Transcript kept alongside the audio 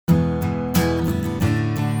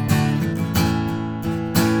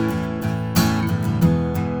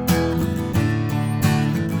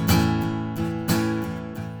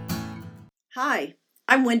Hi,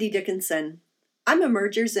 I'm Wendy Dickinson. I'm a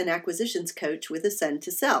mergers and acquisitions coach with Ascend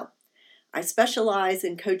to Sell. I specialize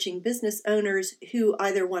in coaching business owners who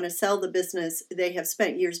either want to sell the business they have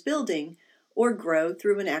spent years building or grow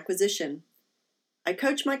through an acquisition. I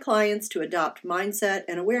coach my clients to adopt mindset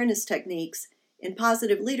and awareness techniques in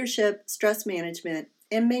positive leadership, stress management,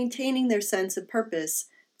 and maintaining their sense of purpose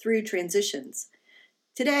through transitions.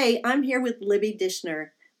 Today, I'm here with Libby Dishner.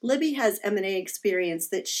 Libby has M&A experience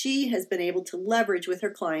that she has been able to leverage with her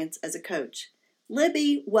clients as a coach.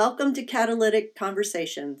 Libby, welcome to Catalytic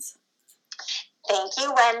Conversations. Thank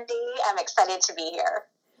you, Wendy. I'm excited to be here.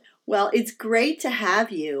 Well, it's great to have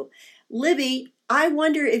you. Libby, I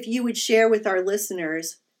wonder if you would share with our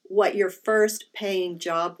listeners what your first paying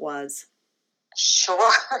job was.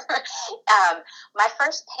 Sure. My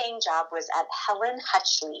first paying job was at Helen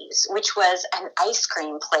Hutchley's, which was an ice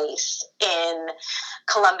cream place in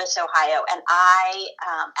Columbus, Ohio. And I,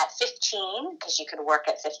 at 15, because you could work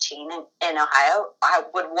at 15 in Ohio, I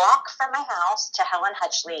would walk from my house to Helen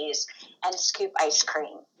Hutchley's and scoop ice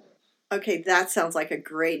cream. Okay, that sounds like a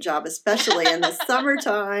great job, especially in the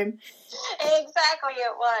summertime. Exactly,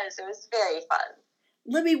 it was. It was very fun.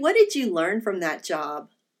 Libby, what did you learn from that job?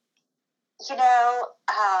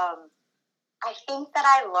 I think that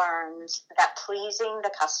I learned that pleasing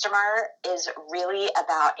the customer is really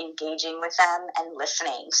about engaging with them and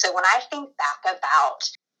listening. So when I think back about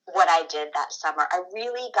what I did that summer, I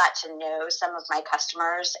really got to know some of my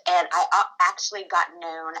customers, and I actually got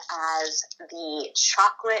known as the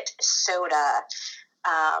chocolate soda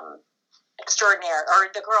extraordinaire, or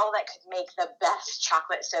the girl that could make the best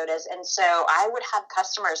chocolate sodas. And so I would have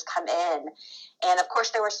customers come in, and of course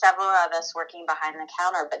there were several of us working behind the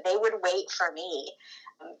counter, but they would wait for me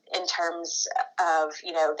in terms of,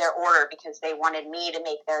 their order, because they wanted me to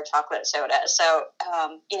make their chocolate soda. So,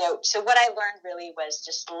 so what I learned really was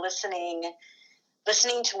just listening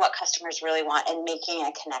to what customers really want and making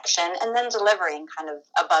a connection, and then delivering kind of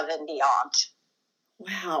above and beyond.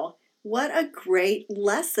 Wow. What a great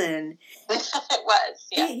lesson. It was,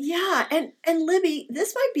 yeah. Yeah, and Libby,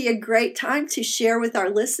 this might be a great time to share with our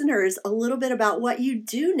listeners a little bit about what you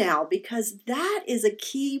do now, because that is a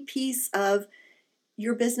key piece of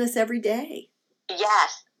your business every day.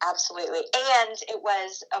 Yes, absolutely. And it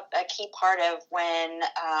was a key part of when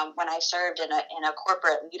I served in a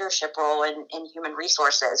corporate leadership role in human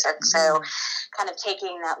resources. And so kind of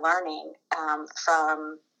taking that learning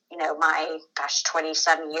from my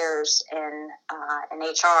 27 years in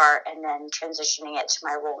HR, and then transitioning it to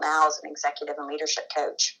my role now as an executive and leadership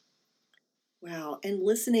coach. Wow. And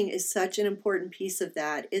listening is such an important piece of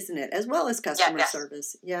that, isn't it? As well as customer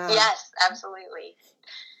service. Yeah. Yes, absolutely.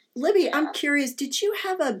 Libby, yeah. I'm curious, did you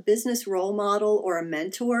have a business role model or a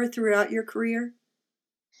mentor throughout your career?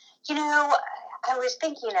 I was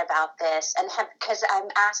thinking about this, and because I'm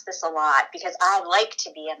asked this a lot, because I like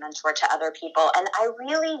to be a mentor to other people, and I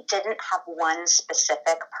really didn't have one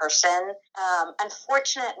specific person.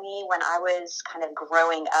 Unfortunately, when I was kind of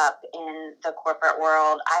growing up in the corporate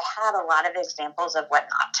world, I had a lot of examples of what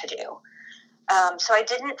not to do. So I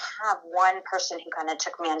didn't have one person who kind of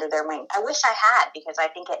took me under their wing. I wish I had, because I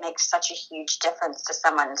think it makes such a huge difference to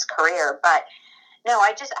someone's career. But no,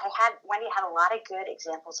 Wendy had a lot of good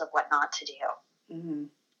examples of what not to do. Mm-hmm.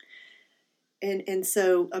 And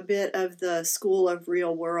so a bit of the school of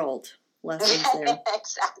real world lessons there.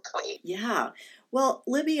 Exactly. Yeah. Well,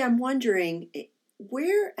 Libby, I'm wondering,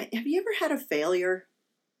 have you ever had a failure?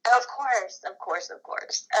 Of course.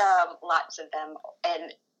 Lots of them.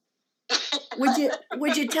 And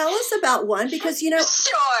would you tell us about one? Because Sure.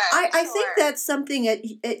 I think that's something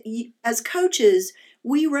as coaches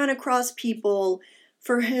we run across people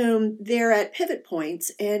for whom they're at pivot points,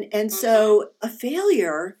 and so a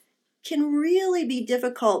failure can really be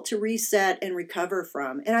difficult to reset and recover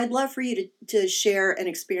from. And I'd love for you to share an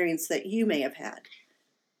experience that you may have had.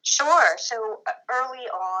 Sure. So early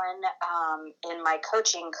on in my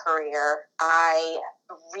coaching career, I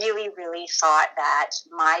really, really thought that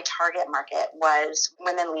my target market was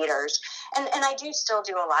women leaders. And I do still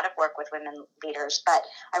do a lot of work with women leaders, but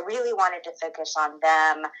I really wanted to focus on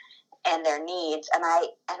them and their needs. And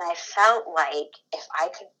I felt like if I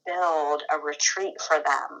could build a retreat for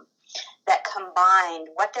them that combined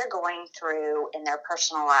what they're going through in their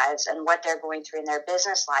personal lives and what they're going through in their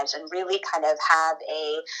business lives, and really kind of have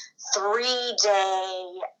a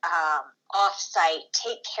 3-day off-site,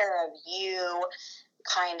 take care of you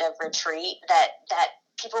kind of retreat, that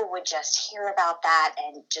people would just hear about that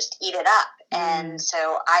and just eat it up. And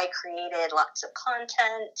so I created lots of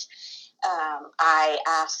content. I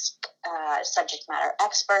asked subject matter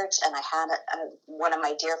experts, and I had one of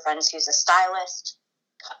my dear friends who's a stylist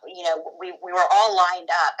we were all lined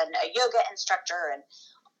up, and a yoga instructor, and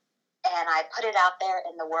I put it out there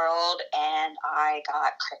in the world, and I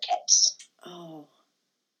got crickets. Oh.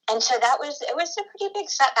 And so it was a pretty big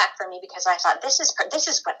setback for me, because I thought, this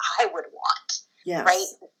is what I would want. Yes. Right.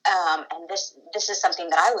 And this is something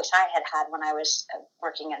that I wish I had when I was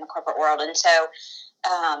working in the corporate world. And so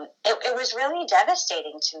it was really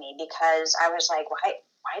devastating to me, because I was like,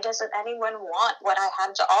 why doesn't anyone want what I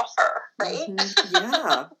have to offer? Right.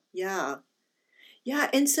 Mm-hmm. Yeah.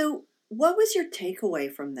 And so what was your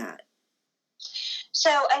takeaway from that? So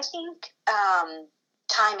I think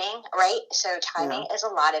timing, right? So timing is a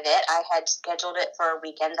lot of it. I had scheduled it for a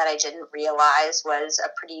weekend that I didn't realize was a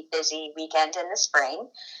pretty busy weekend in the spring.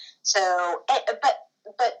 So,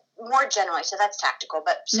 but more generally, so that's tactical.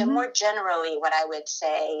 But so more generally, what I would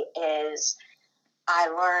say is, I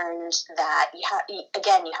learned that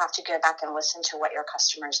you have to go back and listen to what your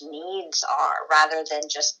customers' needs are, rather than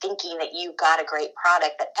just thinking that you've got a great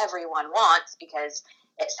product that everyone wants because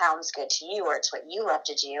it sounds good to you or it's what you love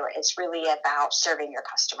to do. It's really about serving your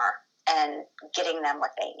customer and getting them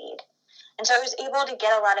what they need. And so I was able to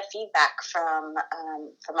get a lot of feedback from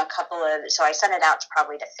a couple of, so I sent it out to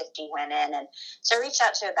probably to 50 women. And so I reached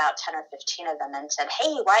out to about 10 or 15 of them and said,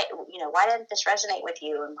 hey, why didn't this resonate with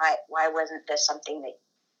you? And why wasn't this something that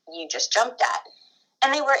you just jumped at?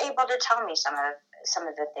 And they were able to tell me some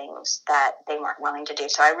of the things that they weren't willing to do.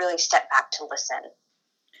 So I really stepped back to listen.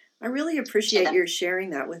 I really appreciate your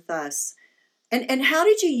sharing that with us. And how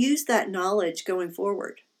did you use that knowledge going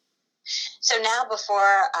forward? So now, before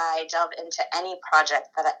I delve into any project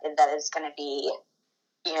that is going to be,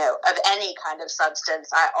 of any kind of substance,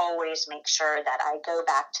 I always make sure that I go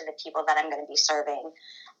back to the people that I'm going to be serving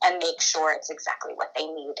and make sure it's exactly what they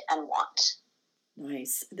need and want.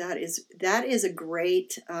 Nice. That is a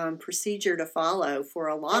great procedure to follow for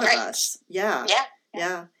a lot of us. Yeah.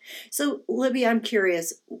 So, Libby, I'm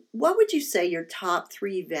curious, what would you say your top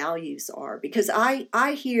 3 values are? Because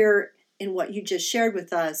I hear in what you just shared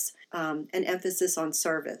with us an emphasis on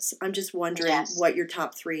service. I'm just wondering what your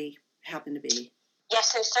top 3 happen to be.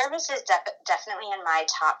 Yes, so service is definitely in my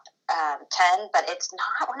top 10, but it's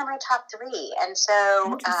not one of my top 3. And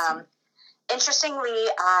so, interestingly,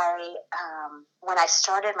 when I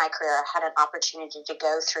started my career, I had an opportunity to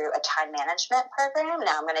go through a time management program.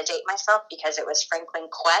 Now I'm going to date myself because it was Franklin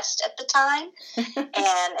Quest at the time.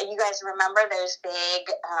 And you guys remember those big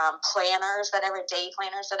day planners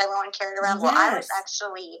that everyone carried around? Yes. Well, I was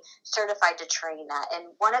actually certified to train that. And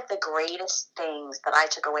one of the greatest things that I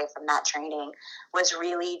took away from that training was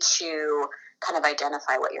really to kind of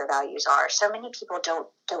identify what your values are. So many people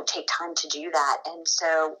don't take time to do that. And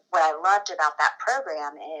so what I loved about that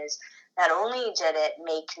program is not only did it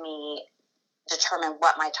make me determine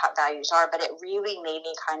what my top values are, but it really made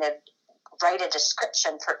me kind of write a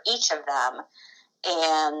description for each of them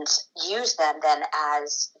and use them then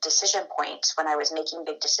as decision points when I was making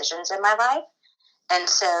big decisions in my life. And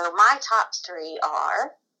so my top 3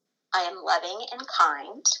 are: I am loving and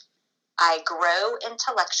kind, I grow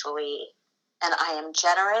intellectually, and I am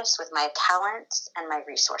generous with my talents and my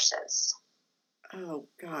resources. Oh,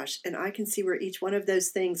 gosh. And I can see where each one of those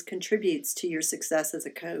things contributes to your success as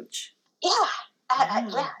a coach. Yeah.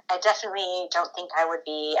 I definitely don't think I would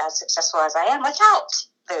be as successful as I am without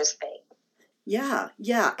those things.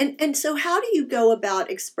 Yeah. And so how do you go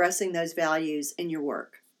about expressing those values in your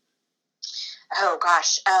work? Oh,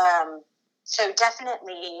 gosh. So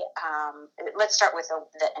definitely, let's start with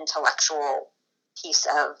the intellectual piece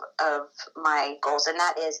of my goals, and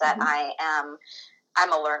that is that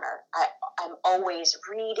I'm a learner. I'm always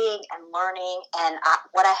reading and learning, and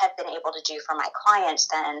what I have been able to do for my clients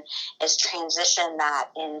then is transition that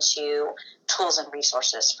into tools and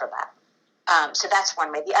resources for them. So that's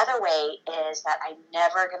one way. The other way is that I'm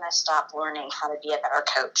never going to stop learning how to be a better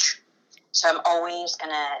coach. So I'm always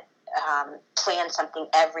going to plan something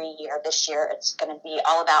every year. This year, it's going to be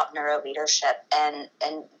all about neuroleadership and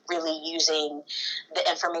really using the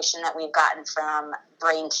information that we've gotten from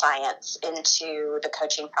brain science into the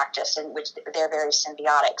coaching practice, in which they're very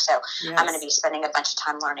symbiotic. So I'm going to be spending a bunch of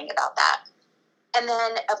time learning about that. And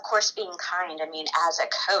then, of course, being kind. I mean, as a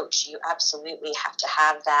coach, you absolutely have to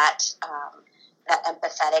have that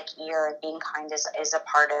empathetic ear, and being kind is a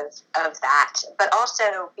part of that. But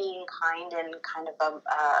also being kind in kind of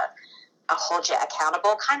a hold you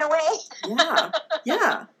accountable kind of way.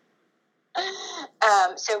 Yeah.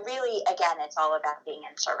 So really, again, it's all about being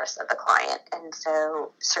in service of the client. And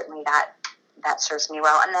so certainly that serves me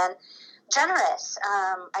well. And then generous.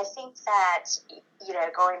 I think that,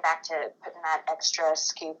 going back to putting that extra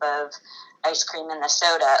scoop of ice cream in the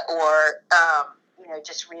soda, or,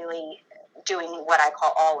 just really doing what I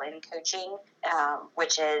call all-in coaching,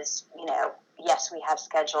 which is, yes, we have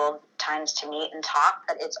scheduled times to meet and talk,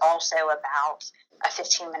 but it's also about a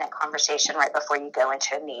 15-minute conversation right before you go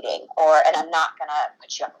into a meeting, and I'm not going to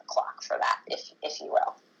put you on the clock for that, if you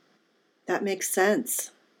will. That makes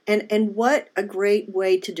sense. And what a great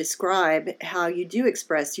way to describe how you do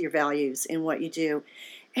express your values in what you do.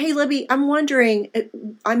 Hey, Libby, I'm wondering,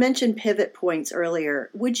 I mentioned pivot points earlier.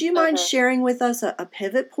 Would you mind sharing with us a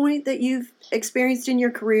pivot point that you've experienced in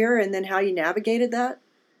your career and then how you navigated that?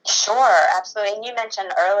 Sure, absolutely. And you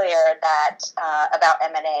mentioned earlier that about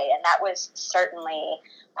M&A, and that was certainly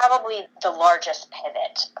probably the largest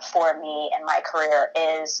pivot for me in my career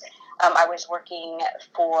is I was working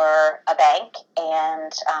for a bank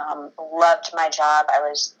and loved my job. I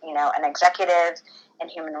was, an executive in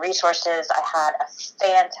human resources. I had a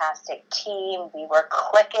fantastic team. We were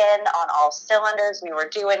clicking on all cylinders. We were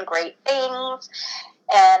doing great things.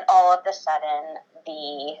 And all of a sudden,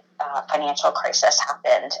 the financial crisis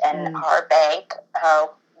happened, and our bank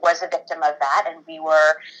was a victim of that, and we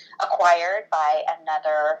were acquired by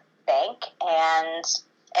another bank. And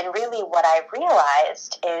really what I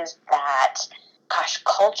realized is that,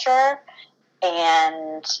 culture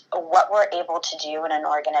and what we're able to do in an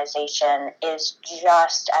organization is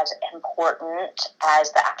just as important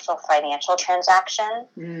as the actual financial transaction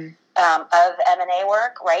of M&A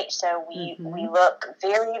work, right? So we look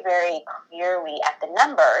very, very clearly at the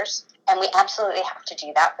numbers, and we absolutely have to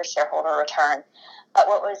do that for shareholder return. But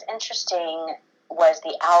what was interesting was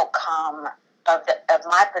the outcome of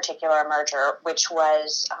my particular merger, which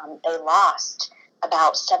was they lost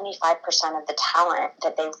about 75% of the talent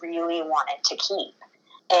that they really wanted to keep.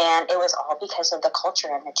 And it was all because of the culture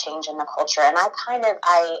and the change in the culture. And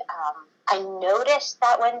I noticed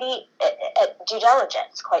that, Wendy, at due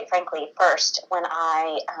diligence, quite frankly, first, when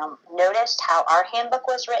I noticed how our handbook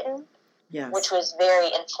was written, which was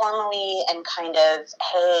very informally and kind of,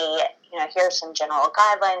 hey, here are some general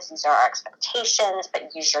guidelines, these are our expectations,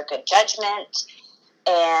 but use your good judgment.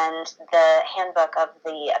 And the handbook of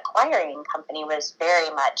the acquiring company was very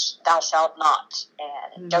much, thou shalt not,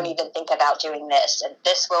 and don't even think about doing this, and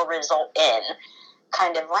this will result in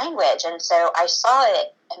kind of language. And so I saw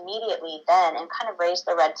it immediately then and kind of raised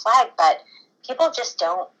the red flag, but people just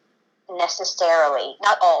don't necessarily,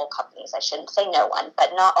 not all companies, I shouldn't say no one,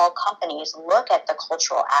 but not all companies look at the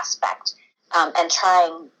cultural aspect and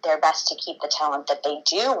trying their best to keep the talent that they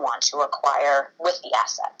do want to acquire with the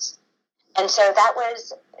assets. And so that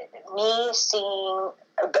was me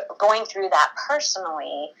going through that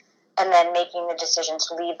personally, and then making the decision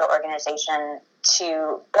to leave the organization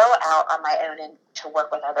to go out on my own and to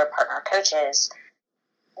work with other partner coaches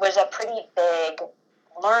was a pretty big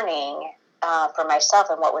learning for myself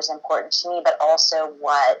and what was important to me, but also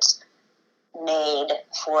what made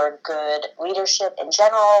for good leadership in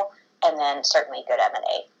general, and then certainly good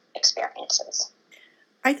M&A experiences.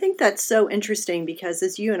 I think that's so interesting because,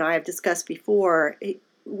 as you and I have discussed before,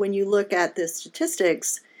 when you look at the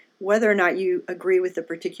statistics, whether or not you agree with the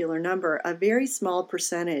particular number, a very small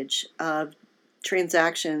percentage of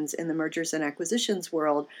transactions in the mergers and acquisitions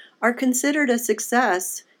world are considered a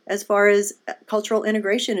success as far as cultural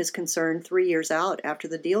integration is concerned 3 years out after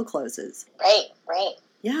the deal closes. Right.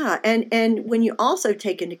 Yeah, and when you also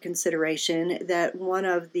take into consideration that one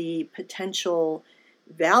of the potential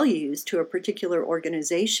values to a particular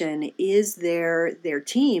organization is their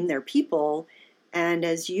team, their people, and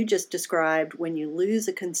as you just described, when you lose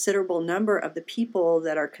a considerable number of the people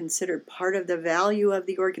that are considered part of the value of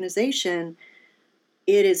the organization,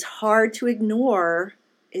 it is hard to ignore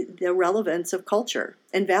the relevance of culture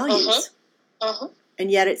and values.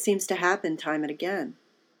 And yet it seems to happen time and again.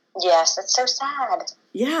 Yes, it's so sad.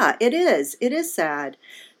 Yeah, it is. It is sad.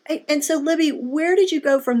 And so, Libby, where did you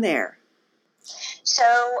go from there? So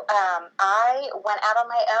I went out on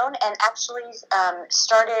my own and actually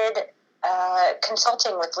started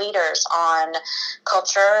consulting with leaders on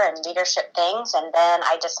culture and leadership things, and then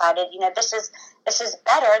I decided, this is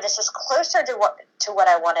better. This is closer to what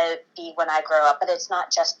I want to be when I grow up, but it's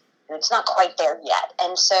not quite there yet.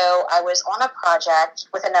 And so I was on a project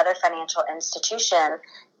with another financial institution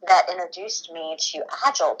that introduced me to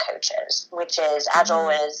Agile coaches, which is Agile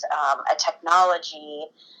is a technology.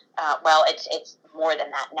 It's more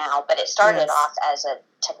than that now, but it started off as a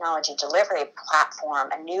technology delivery platform,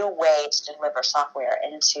 a new way to deliver software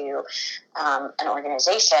into an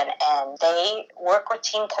organization, and they work with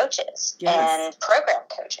team coaches and program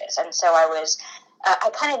coaches. And so I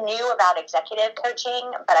kind of knew about executive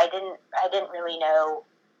coaching, but I didn't really know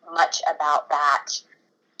much about that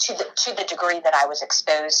to the degree that I was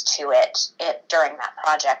exposed to it during that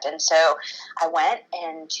project. And so I went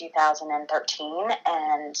in 2013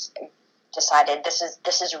 and decided this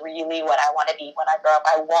is really what I want to be when I grow up.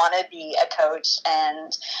 I want to be a coach,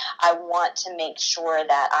 and I want to make sure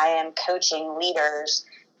that I am coaching leaders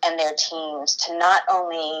and their teams to not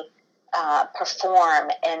only perform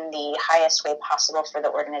in the highest way possible for the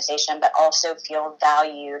organization, but also feel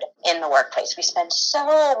valued in the workplace. We spend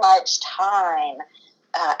so much time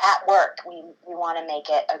at work. We want to make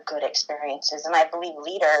it a good experiences, and I believe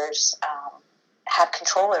leaders have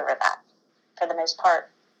control over that for the most part.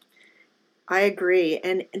 I agree,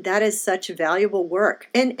 and that is such valuable work.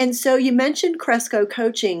 And so you mentioned Cresco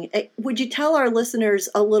Coaching. Would you tell our listeners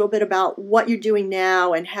a little bit about what you're doing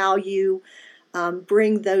now and how you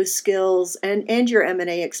bring those skills and your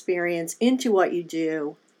M&A experience into what you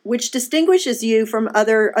do, which distinguishes you from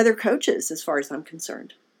other coaches, as far as I'm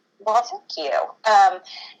concerned? Well, thank you.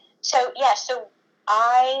 So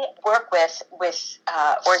I work with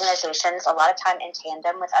organizations a lot of time in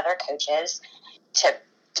tandem with other coaches to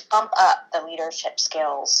bump up the leadership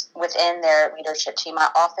skills within their leadership team. I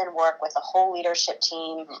often work with a whole leadership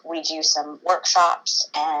team. We do some workshops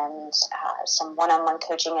and some one-on-one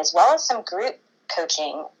coaching, as well as some group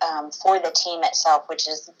coaching for the team itself, which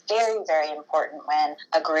is very, very important when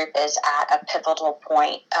a group is at a pivotal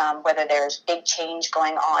point, whether there's big change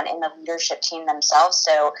going on in the leadership team themselves.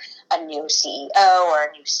 So a new CEO or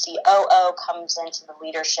a new COO comes into the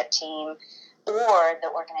leadership team, or the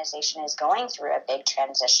organization is going through a big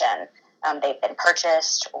transition. They've been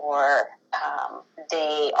purchased, or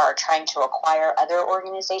they are trying to acquire other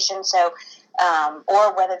organizations. So,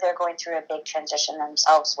 or whether they're going through a big transition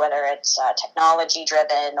themselves, whether it's technology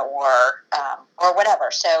driven or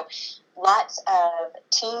whatever. So, lots of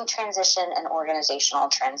team transition and organizational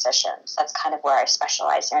transitions. That's kind of where I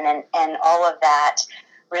specialize in, and all of that.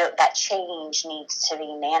 That change needs to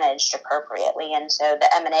be managed appropriately, and so the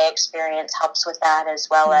M&A experience helps with that, as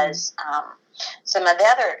well as some of the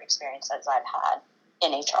other experiences I've had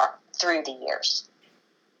in HR through the years.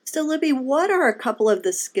 So, Libby, what are a couple of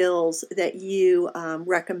the skills that you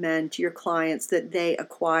recommend to your clients that they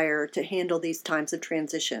acquire to handle these times of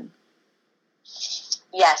transition?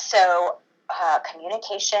 Yes, so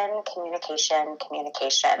communication.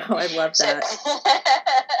 Oh, I love that.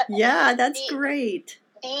 Yeah, that's great.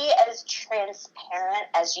 Be as transparent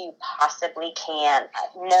as you possibly can.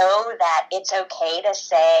 Know that it's okay to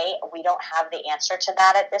say we don't have the answer to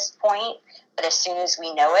that at this point, but as soon as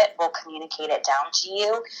we know it, we'll communicate it down to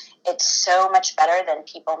you. It's so much better than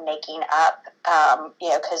people making up,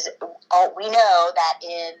 because we know that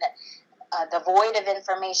in the void of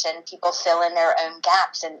information, people fill in their own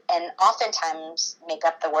gaps and oftentimes make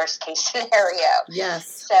up the worst case scenario.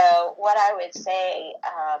 Yes. So what I would say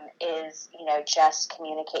is, just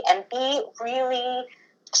communicate and be really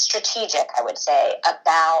strategic, I would say,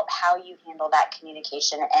 about how you handle that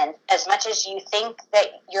communication. And as much as you think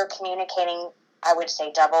that you're communicating, I would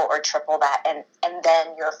say double or triple that, and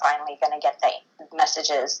then you're finally going to get the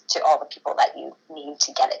messages to all the people that you need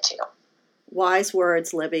to get it to. Wise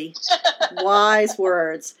words, Libby. Wise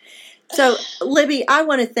words. So, Libby, I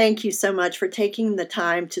want to thank you so much for taking the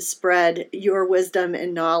time to spread your wisdom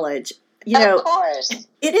and knowledge. Of course.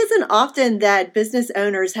 It isn't often that business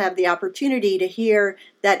owners have the opportunity to hear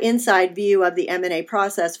that inside view of the M&A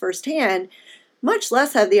process firsthand, much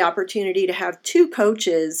less have the opportunity to have two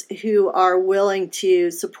coaches who are willing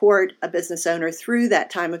to support a business owner through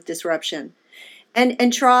that time of disruption.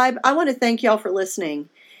 And Tribe, I want to thank y'all for listening.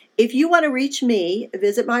 If you want to reach me,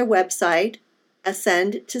 visit my website,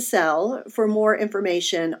 Ascend to Sell, for more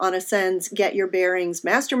information on Ascend's Get Your Bearings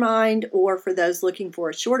Mastermind, or for those looking for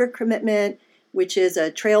a shorter commitment, which is a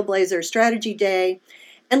Trailblazer Strategy Day.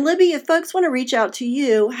 And Libby, if folks want to reach out to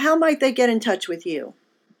you, how might they get in touch with you?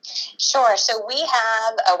 Sure. So we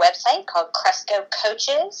have a website called Cresco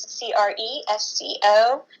Coaches,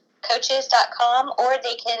 CRESCO, coaches.com, or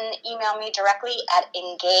they can email me directly at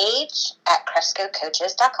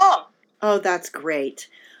engage@crescocoaches.com. Oh, that's great.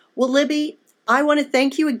 Well, Libby, I want to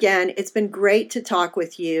thank you again. It's been great to talk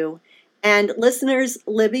with you. And listeners,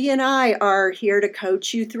 Libby and I are here to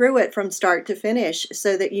coach you through it from start to finish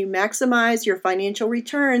so that you maximize your financial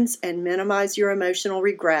returns and minimize your emotional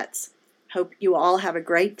regrets. Hope you all have a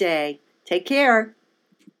great day. Take care.